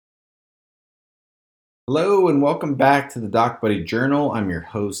Hello and welcome back to the Doc Buddy Journal. I'm your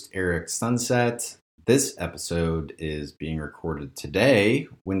host, Eric Sunset. This episode is being recorded today,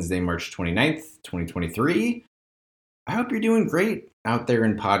 Wednesday, March 29th, 2023. I hope you're doing great out there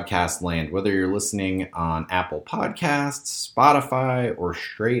in podcast land, whether you're listening on Apple Podcasts, Spotify, or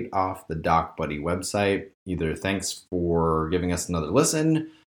straight off the Doc Buddy website. Either thanks for giving us another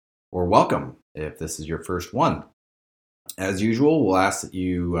listen, or welcome if this is your first one. As usual, we'll ask that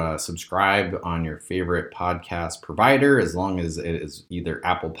you subscribe on your favorite podcast provider, as long as it is either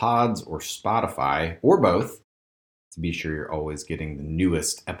Apple Pods or Spotify, or both, to be sure you're always getting the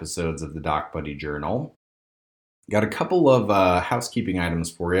newest episodes of the Doc Buddy Journal. Got a couple of housekeeping items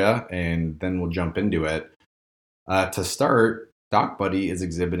for you, and then we'll jump into it. To start, Doc Buddy is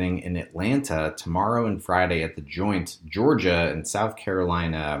exhibiting in Atlanta tomorrow and Friday at the Joint Georgia and South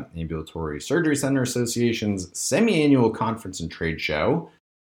Carolina Ambulatory Surgery Center Association's semi-annual conference and trade show.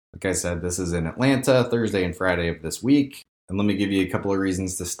 Like I said, this is in Atlanta, Thursday and Friday of this week. And let me give you a couple of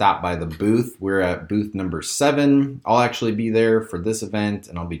reasons to stop by the booth. We're at booth number 7. I'll actually be there for this event,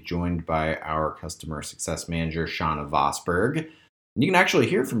 and I'll be joined by our customer success manager, Shauna Vosberg. And you can actually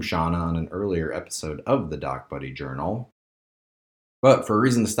hear from Shauna on an earlier episode of the Doc Buddy Journal. But for a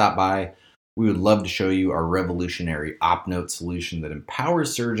reason to stop by, we would love to show you our revolutionary OpNote solution that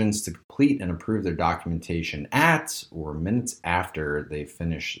empowers surgeons to complete and approve their documentation at or minutes after they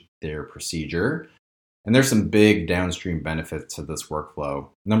finish their procedure. And there's some big downstream benefits to this workflow.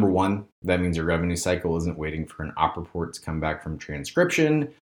 Number one, that means your revenue cycle isn't waiting for an op report to come back from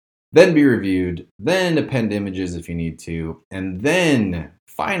transcription, then be reviewed, then append images if you need to, and then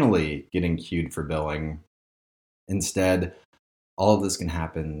finally getting queued for billing. Instead, all of this can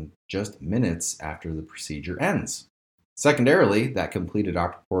happen just minutes after the procedure ends. Secondarily, that completed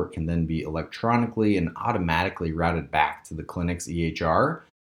op report can then be electronically and automatically routed back to the clinic's EHR.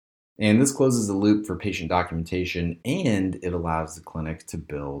 And this closes the loop for patient documentation, and it allows the clinic to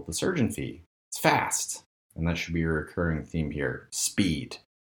bill the surgeon fee. It's fast, and that should be a recurring theme here: speed.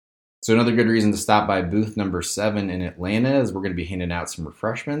 So another good reason to stop by booth number 7 in Atlanta is we're going to be handing out some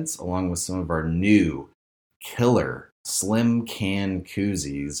refreshments along with some of our new killer slim can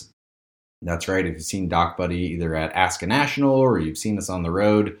koozies. That's right, if you've seen Doc Buddy either at Ask a National or you've seen us on the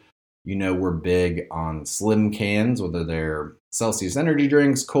road, you know we're big on slim cans, whether they're Celsius energy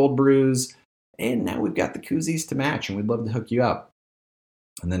drinks, cold brews, and now we've got the koozies to match, and we'd love to hook you up.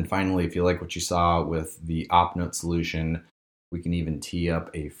 And then finally, if you like what you saw with the OpNote solution, we can even tee up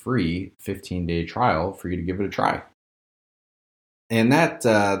a free 15-day trial for you to give it a try. And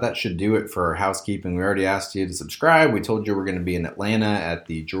that should do it for our housekeeping. We already asked you to subscribe. We told you we're going to be in Atlanta at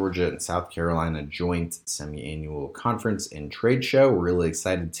the Georgia and South Carolina Joint Semi-Annual Conference and Trade Show. We're really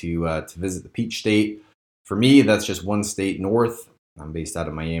excited to visit the Peach State. For me, that's just one state north. I'm based out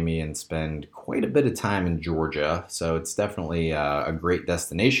of Miami and spend quite a bit of time in Georgia, so it's definitely a great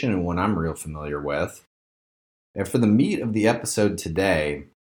destination and one I'm real familiar with. And for the meat of the episode today,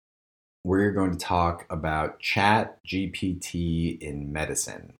 we're going to talk about Chat GPT in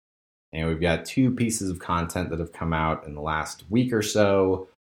medicine. And we've got 2 pieces of content that have come out in the last week or so.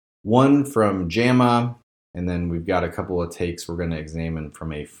 One from JAMA, and then we've got a couple of takes we're going to examine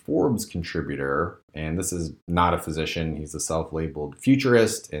from a Forbes contributor. And this is not a physician. He's a self-labeled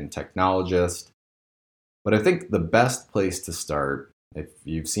futurist and technologist. But I think the best place to start, if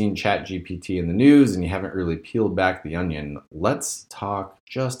you've seen ChatGPT in the news and you haven't really peeled back the onion, let's talk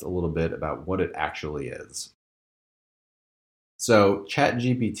just a little bit about what it actually is. So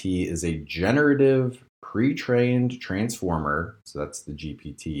ChatGPT is a generative pre-trained transformer, so that's the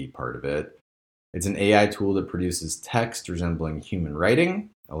GPT part of it. It's an AI tool that produces text resembling human writing,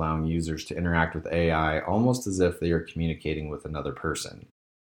 allowing users to interact with AI almost as if they are communicating with another person.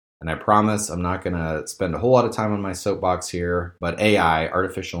 And I promise I'm not going to spend a whole lot of time on my soapbox here, but AI,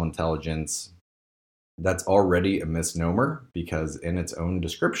 artificial intelligence, that's already a misnomer because in its own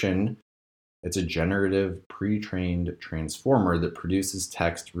description, it's a generative pre-trained transformer that produces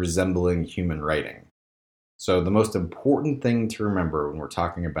text resembling human writing. So the most important thing to remember when we're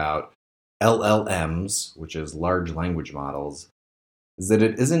talking about LLMs, which is large language models, is that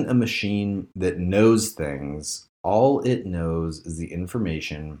it isn't a machine that knows things. All it knows is the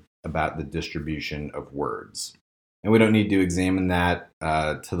information about the distribution of words. And we don't need to examine that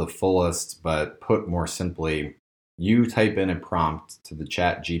to the fullest, but put more simply, you type in a prompt to the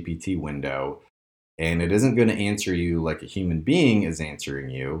Chat GPT window, and it isn't going to answer you like a human being is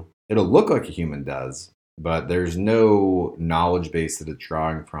answering you. It'll look like a human does, but there's no knowledge base that it's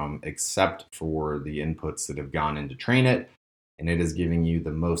drawing from except for the inputs that have gone in to train it, and it is giving you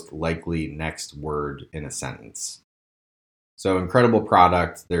the most likely next word in a sentence. So incredible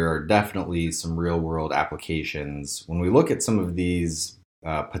product. There are definitely some real world applications. When we look at some of these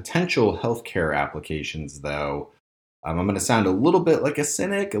potential healthcare applications, though, I'm going to sound a little bit like a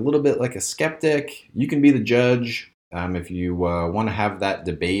cynic, a little bit like a skeptic. You can be the judge. If you want to have that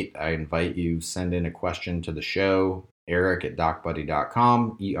debate, I invite you send in a question to the show,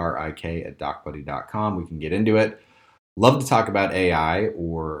 eric@docbuddy.com, ERIK@docbuddy.com. We can get into it. Love to talk about AI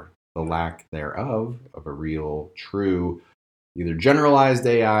or the lack thereof of a real, true, either generalized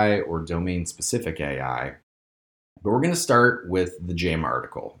AI or domain-specific AI. But we're going to start with the JAMA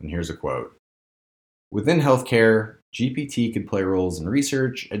article, and here's a quote. Within healthcare, GPT could play roles in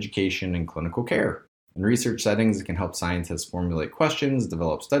research, education, and clinical care. In research settings, it can help scientists formulate questions,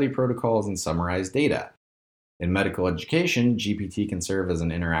 develop study protocols, and summarize data. In medical education, GPT can serve as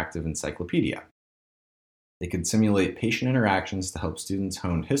an interactive encyclopedia. It could simulate patient interactions to help students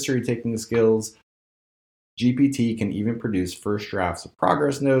hone history-taking skills. GPT can even produce first drafts of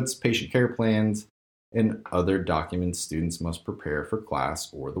progress notes, patient care plans, and other documents students must prepare for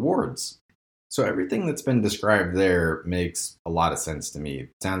class or the wards. So everything that's been described there makes a lot of sense to me. It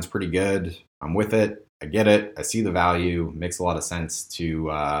sounds pretty good. I'm with it. I get it. I see the value. It makes a lot of sense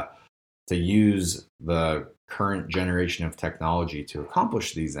to use the current generation of technology to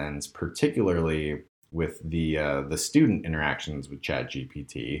accomplish these ends, particularly with the student interactions with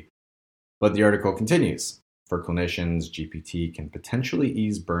ChatGPT. But the article continues. For clinicians, GPT can potentially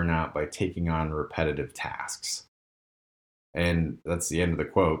ease burnout by taking on repetitive tasks. And that's the end of the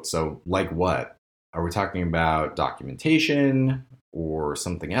quote. So like what? Are we talking about documentation or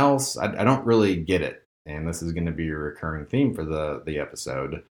something else? I don't really get it. And this is going to be a recurring theme for the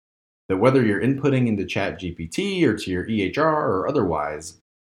episode. That whether you're inputting into ChatGPT or to your EHR or otherwise,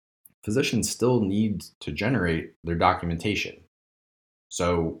 physicians still need to generate their documentation.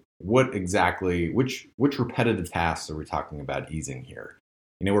 So what exactly, which repetitive tasks are we talking about easing here?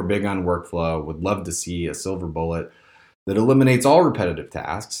 We're big on workflow, would love to see a silver bullet that eliminates all repetitive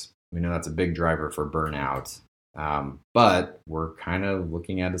tasks. We know that's a big driver for burnout, but we're kind of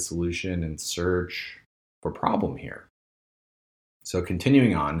looking at a solution in search for problem here. So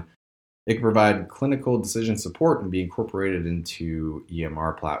continuing on, it can provide clinical decision support and be incorporated into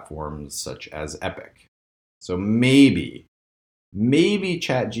EMR platforms such as Epic. So maybe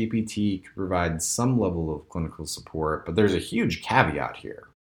ChatGPT could provide some level of clinical support, but there's a huge caveat here.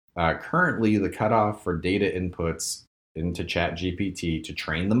 Currently, the cutoff for data inputs into ChatGPT to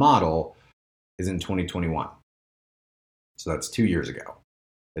train the model is in 2021. So that's 2 years ago.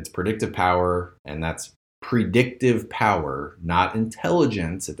 It's predictive power, and that's predictive power, not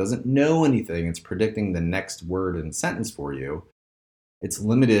intelligence. It doesn't know anything. It's predicting the next word and sentence for you. It's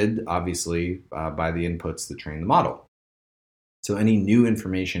limited, obviously, by the inputs that train the model. So any new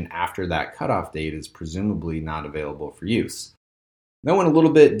information after that cutoff date is presumably not available for use. I went a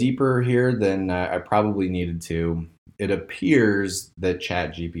little bit deeper here than I probably needed to. It appears that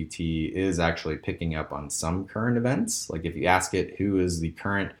ChatGPT is actually picking up on some current events. Like if you ask it who is the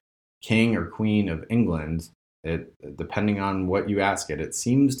current king or queen of England, depending on what you ask it, it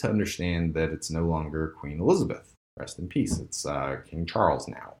seems to understand that it's no longer Queen Elizabeth. Rest in peace. It's King Charles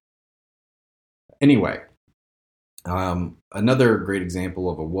now. Anyway, another great example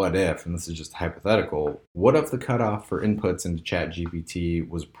of a what if, and this is just hypothetical, what if the cutoff for inputs into ChatGPT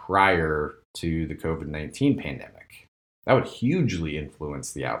was prior to the COVID-19 pandemic? That would hugely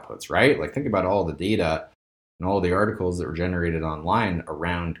influence the outputs, right? Like think about all the data and all the articles that were generated online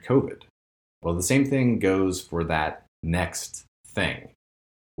around COVID. Well, the same thing goes for that next thing,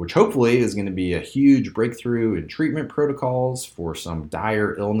 which hopefully is going to be a huge breakthrough in treatment protocols for some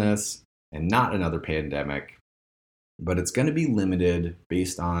dire illness and not another pandemic. But it's going to be limited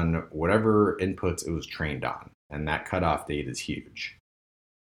based on whatever inputs it was trained on, and that cutoff date is huge.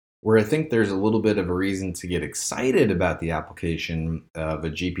 Where I think there's a little bit of a reason to get excited about the application of a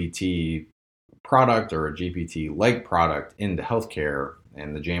GPT product or a GPT-like product into healthcare,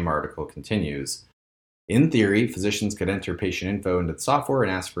 and the JAMA article continues, in theory, physicians could enter patient info into the software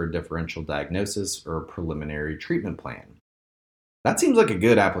and ask for a differential diagnosis or a preliminary treatment plan. That seems like a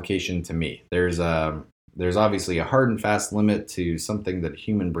good application to me. There's obviously a hard and fast limit to something that a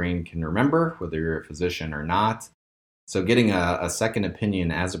human brain can remember, whether you're a physician or not. So getting a second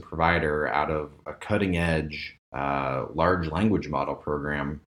opinion as a provider out of a cutting edge large language model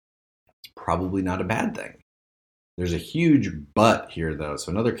program is probably not a bad thing. There's a huge but here though.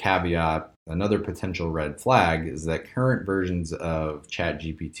 So another caveat, another potential red flag is that current versions of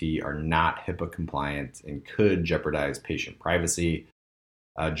ChatGPT are not HIPAA compliant and could jeopardize patient privacy.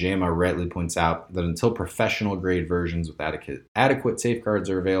 JAMA rightly points out that until professional grade versions with adequate safeguards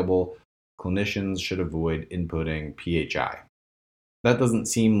are available, clinicians should avoid inputting PHI, That doesn't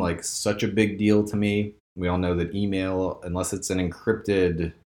seem like such a big deal to me. We all know that email, unless it's an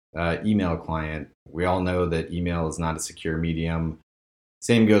encrypted email client, we all know that email is not a secure medium.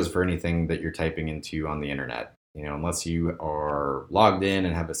 Same goes for anything that you're typing into on the internet. Unless you are logged in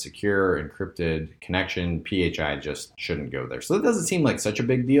and have a secure encrypted connection, PHI just shouldn't go there. So that doesn't seem like such a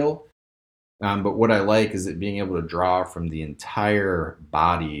big deal. But what I like is it being able to draw from the entire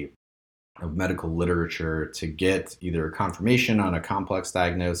body of medical literature to get either a confirmation on a complex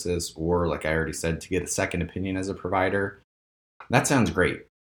diagnosis or, like I already said, to get a second opinion as a provider. That sounds great.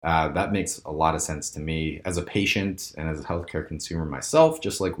 That makes a lot of sense to me. As a patient and as a healthcare consumer myself,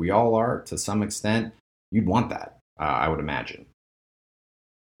 just like we all are to some extent, you'd want that, I would imagine.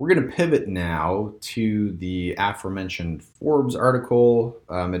 We're going to pivot now to the aforementioned Forbes article.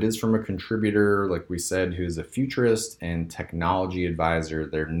 It is from a contributor, like we said, who's a futurist and technology advisor.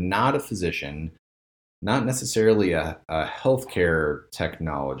 They're not a physician, not necessarily a healthcare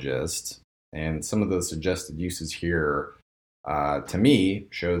technologist. And some of the suggested uses here, to me,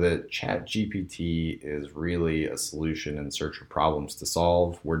 show that ChatGPT is really a solution in search of problems to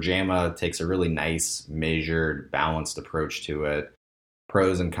solve, where JAMA takes a really nice, measured, balanced approach to it.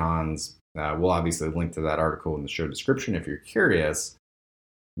 Pros and cons. We'll obviously link to that article in the show description if you're curious.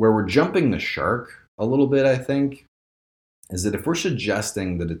 Where we're jumping the shark a little bit, I think, is that if we're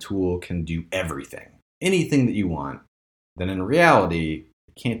suggesting that a tool can do everything, anything that you want, then in reality,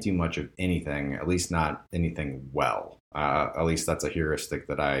 it can't do much of anything, at least not anything well. At least that's a heuristic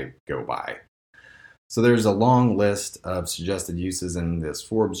that I go by. So there's a long list of suggested uses in this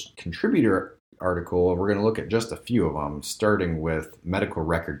Forbes contributor article. We're going to look at just a few of them, starting with medical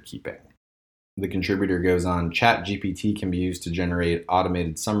record keeping. The contributor goes on, ChatGPT can be used to generate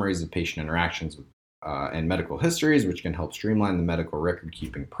automated summaries of patient interactions and medical histories, which can help streamline the medical record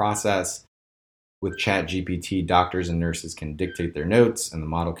keeping process. With ChatGPT, doctors and nurses can dictate their notes, and the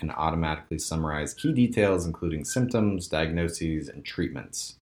model can automatically summarize key details, including symptoms, diagnoses, and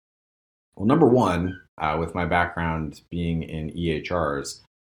treatments. Well, number one, with my background being in EHRs,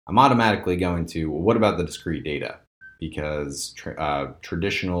 I'm automatically going to, well, what about the discrete data? Because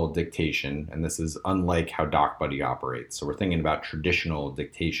traditional dictation, and this is unlike how DocBuddy operates, so we're thinking about traditional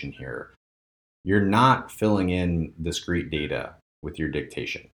dictation here. You're not filling in discrete data with your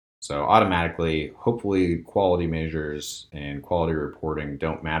dictation. So automatically, hopefully quality measures and quality reporting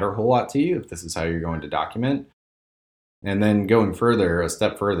don't matter a whole lot to you if this is how you're going to document. And then going further, a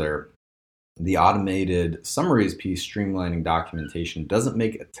step further, the automated summaries piece streamlining documentation doesn't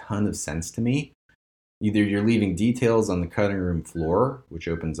make a ton of sense to me. Either you're leaving details on the cutting room floor, which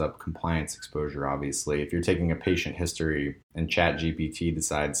opens up compliance exposure, obviously. If you're taking a patient history and ChatGPT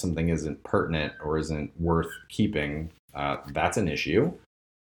decides something isn't pertinent or isn't worth keeping, that's an issue.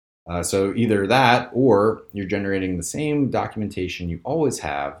 So either that, or you're generating the same documentation you always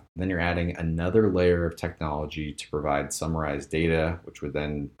have, then you're adding another layer of technology to provide summarized data, which would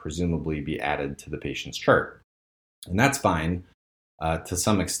then presumably be added to the patient's chart. And that's fine to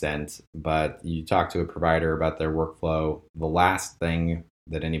some extent, but you talk to a provider about their workflow, the last thing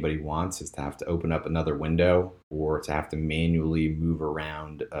that anybody wants is to have to open up another window or to have to manually move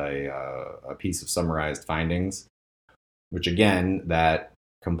around a piece of summarized findings, which again, that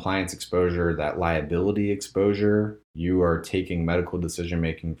compliance exposure, that liability exposure, you are taking medical decision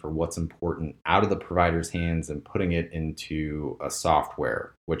making for what's important out of the provider's hands and putting it into a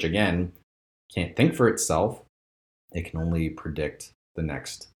software, which again, can't think for itself. It can only predict the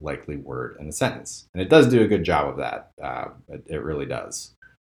next likely word in a sentence. And it does do a good job of that. It really does.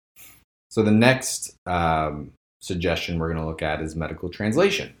 So the next suggestion we're going to look at is medical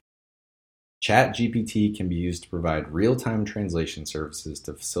translation. ChatGPT can be used to provide real-time translation services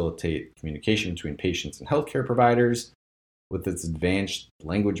to facilitate communication between patients and healthcare providers. With its advanced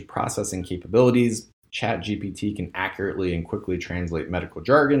language processing capabilities, ChatGPT can accurately and quickly translate medical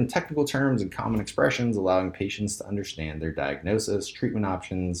jargon, technical terms, and common expressions, allowing patients to understand their diagnosis, treatment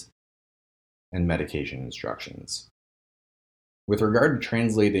options, and medication instructions. With regard to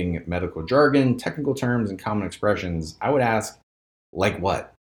translating medical jargon, technical terms, and common expressions, I would ask, like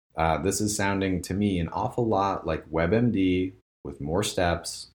what? This is sounding to me an awful lot like WebMD with more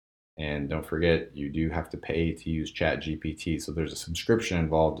steps. And don't forget, you do have to pay to use ChatGPT, so there's a subscription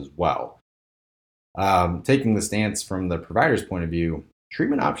involved as well. Taking the stance from the provider's point of view,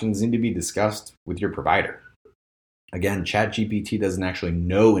 treatment options need to be discussed with your provider. Again, ChatGPT doesn't actually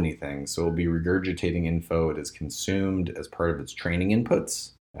know anything, so it will be regurgitating info it has consumed as part of its training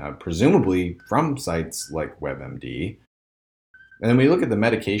inputs, presumably from sites like WebMD. And then we look at the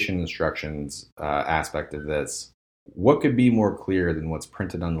medication instructions aspect of this. What could be more clear than what's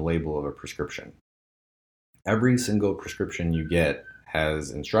printed on the label of a prescription? Every single prescription you get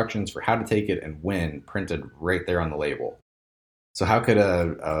has instructions for how to take it and when printed right there on the label. So how could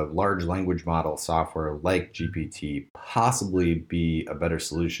a large language model software like GPT possibly be a better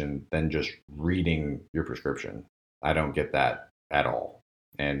solution than just reading your prescription? I don't get that at all.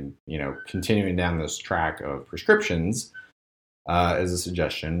 And, continuing down this track of prescriptions is a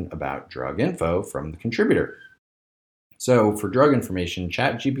suggestion about drug info from the contributor. So for drug information,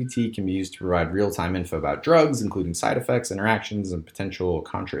 ChatGPT can be used to provide real-time info about drugs, including side effects, interactions, and potential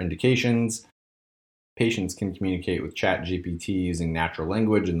contraindications. Patients can communicate with ChatGPT using natural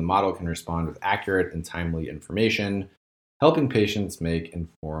language, and the model can respond with accurate and timely information, helping patients make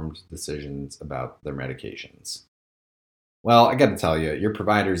informed decisions about their medications. Well, I got to tell you, your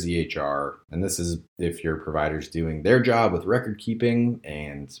provider's EHR, and this is if your provider's doing their job with record keeping,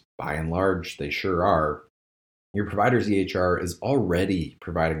 and by and large, they sure are, your provider's EHR is already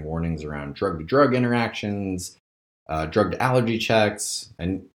providing warnings around drug-to-drug interactions, drug-to-allergy checks,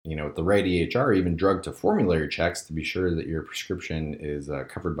 and with the right EHR, even drug-to-formulary checks to be sure that your prescription is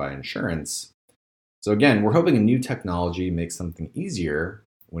covered by insurance. So again, we're hoping a new technology makes something easier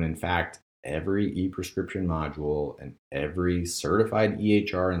when in fact every e-prescription module and every certified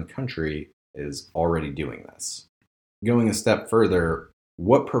EHR in the country is already doing this. Going a step further,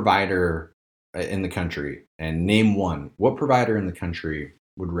 what provider in the country, and name one, what provider in the country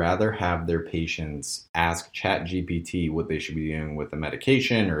would rather have their patients ask ChatGPT what they should be doing with a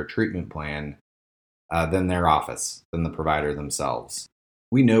medication or a treatment plan than their office, than the provider themselves?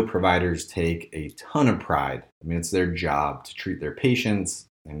 We know providers take a ton of pride. I mean, it's their job to treat their patients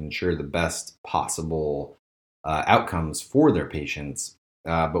and ensure the best possible outcomes for their patients.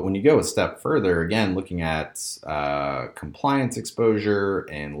 But when you go a step further, again, looking at compliance exposure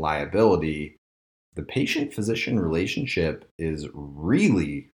and liability, the patient-physician relationship is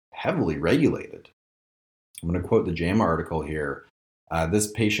really heavily regulated. I'm going to quote the JAMA article here. This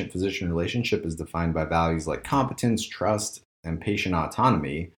patient-physician relationship is defined by values like competence, trust, and patient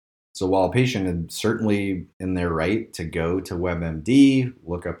autonomy. So while a patient is certainly in their right to go to WebMD,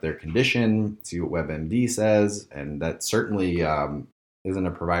 look up their condition, see what WebMD says, and that certainly isn't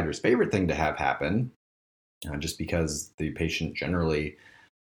a provider's favorite thing to have happen, just because the patient generally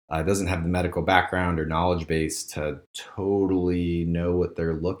doesn't have the medical background or knowledge base to totally know what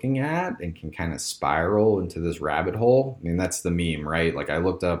they're looking at and can kind of spiral into this rabbit hole. I mean, that's the meme, right? Like I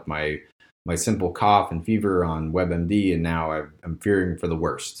looked up my simple cough and fever on WebMD, and now I'm fearing for the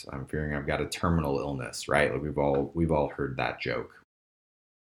worst. I'm fearing I've got a terminal illness, right? Like we've all heard that joke.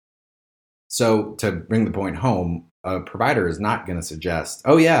 So to bring the point home, a provider is not going to suggest,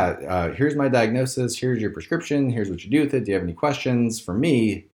 oh yeah, here's my diagnosis, here's your prescription, here's what you do with it. Do you have any questions for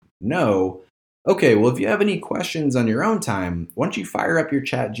me? No. Okay, well, if you have any questions on your own time, why don't you fire up your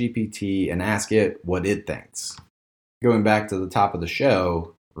ChatGPT and ask it what it thinks? Going back to the top of the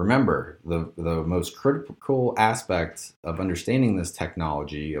show, remember, the most critical aspect of understanding this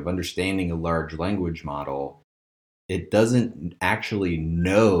technology, of understanding a large language model, it doesn't actually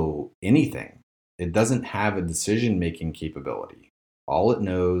know anything. It doesn't have a decision-making capability. All it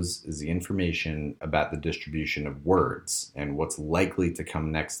knows is the information about the distribution of words and what's likely to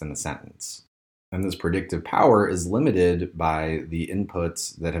come next in a sentence. And this predictive power is limited by the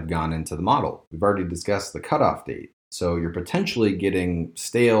inputs that have gone into the model. We've already discussed the cutoff date. So you're potentially getting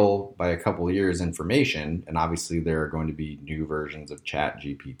stale by a couple of years information, and obviously there are going to be new versions of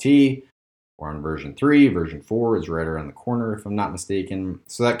ChatGPT. We're on version 3, version 4 is right around the corner if I'm not mistaken.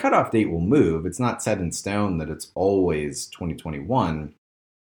 So that cutoff date will move. It's not set in stone that it's always 2021,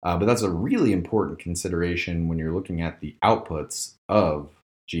 but that's a really important consideration when you're looking at the outputs of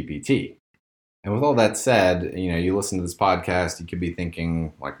GPT. And with all that said, you listen to this podcast, you could be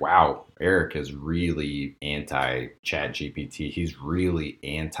thinking like, wow, Eric is really anti-ChatGPT. He's really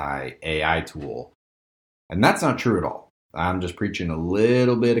anti-AI tool. And that's not true at all. I'm just preaching a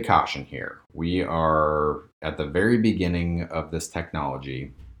little bit of caution here. We are at the very beginning of this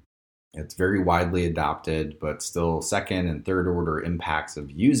technology. It's very widely adopted, but still second and third order impacts of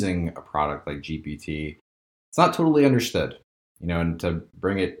using a product like GPT, it's not totally understood. And to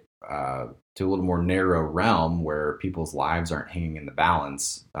bring it to a little more narrow realm where people's lives aren't hanging in the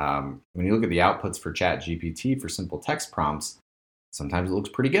balance, when you look at the outputs for ChatGPT for simple text prompts, sometimes it looks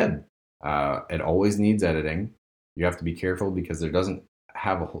pretty good. It always needs editing. You have to be careful because there's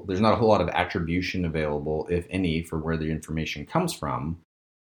not a whole lot of attribution available, if any, for where the information comes from.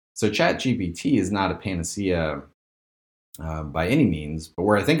 So ChatGPT is not a panacea by any means, but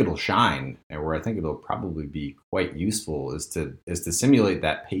where I think it'll shine and where I think it'll probably be quite useful is to simulate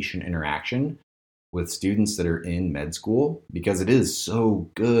that patient interaction with students that are in med school, because it is so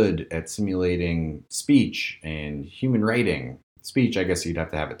good at simulating speech and human writing speech, I guess you'd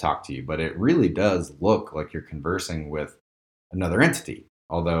have to have it talk to you, but it really does look like you're conversing with another entity,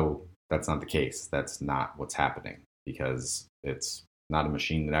 although that's not the case. That's not what's happening because it's not a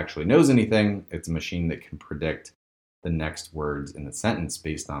machine that actually knows anything. It's a machine that can predict the next words in the sentence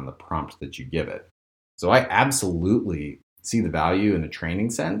based on the prompt that you give it. So I absolutely see the value in a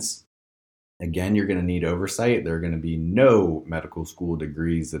training sense. Again, you're going to need oversight. There are going to be no medical school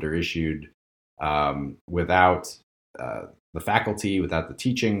degrees that are issued without the faculty, without the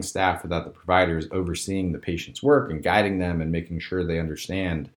teaching staff, without the providers overseeing the patient's work and guiding them and making sure they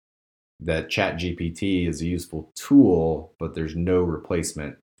understand that ChatGPT is a useful tool, but there's no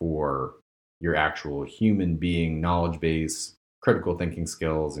replacement for your actual human being knowledge base, critical thinking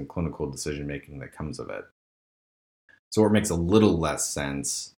skills, and clinical decision making that comes of it. So what makes a little less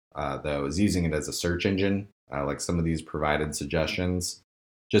sense, though, is using it as a search engine, like some of these provided suggestions,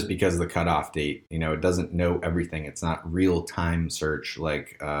 just because of the cutoff date. It doesn't know everything. It's not real-time search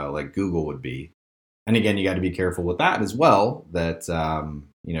like Google would be. And again, you got to be careful with that as well, that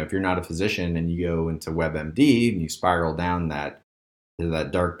if you're not a physician and you go into WebMD and you spiral down that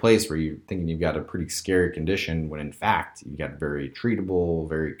dark place where you're thinking you've got a pretty scary condition when in fact you've got very treatable,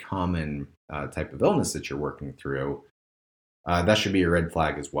 very common type of illness that you're working through, that should be a red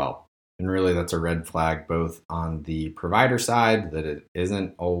flag as well. And really that's a red flag both on the provider side, that it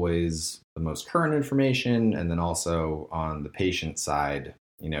isn't always the most current information, and then also on the patient side,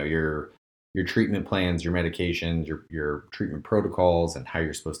 your treatment plans, your medications, your treatment protocols, and how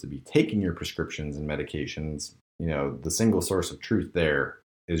you're supposed to be taking your prescriptions and medications. The single source of truth there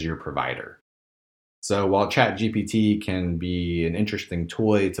is your provider. So while ChatGPT can be an interesting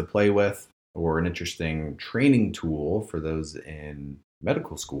toy to play with or an interesting training tool for those in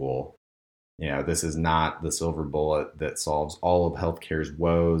medical school, this is not the silver bullet that solves all of healthcare's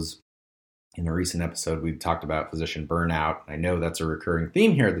woes. In a recent episode, we talked about physician burnout. I know that's a recurring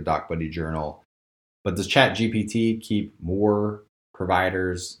theme here at the Doc Buddy Journal. But does ChatGPT keep more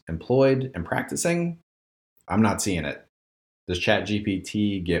providers employed and practicing? I'm not seeing it. Does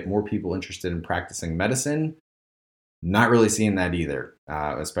ChatGPT get more people interested in practicing medicine? Not really seeing that either,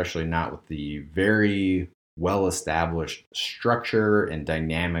 especially not with the very well-established structure and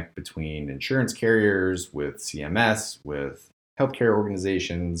dynamic between insurance carriers, with CMS, with healthcare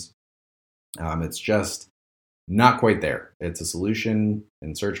organizations. It's just not quite there. It's a solution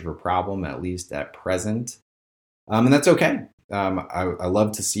in search of a problem, at least at present. And that's okay. I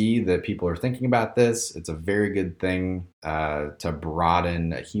love to see that people are thinking about this. It's a very good thing to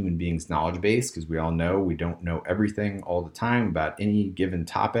broaden a human being's knowledge base, because we all know we don't know everything all the time about any given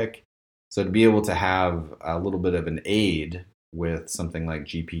topic. So to be able to have a little bit of an aid with something like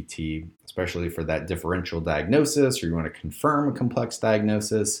GPT, especially for that differential diagnosis, or you want to confirm a complex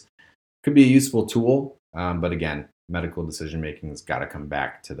diagnosis, could be a useful tool. But again, medical decision-making has got to come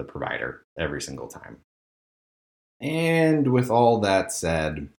back to the provider every single time. And with all that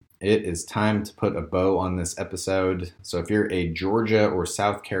said, it is time to put a bow on this episode. So if you're a Georgia or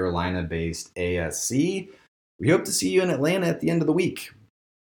South Carolina-based ASC, we hope to see you in Atlanta at the end of the week.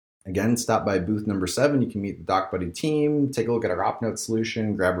 Again, stop by booth number 7. You can meet the Doc Buddy team, take a look at our OpNote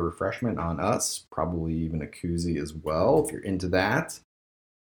solution, grab a refreshment on us, probably even a koozie as well if you're into that.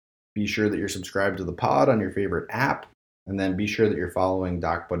 Be sure that you're subscribed to the pod on your favorite app, and then be sure that you're following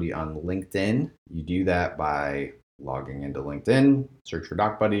Doc Buddy on LinkedIn. You do that by logging into LinkedIn, search for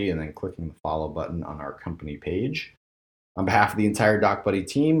Doc Buddy, and then clicking the follow button on our company page. On behalf of the entire Doc Buddy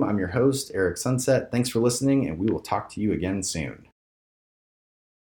team, I'm your host, Eric Sunset. Thanks for listening, and we will talk to you again soon.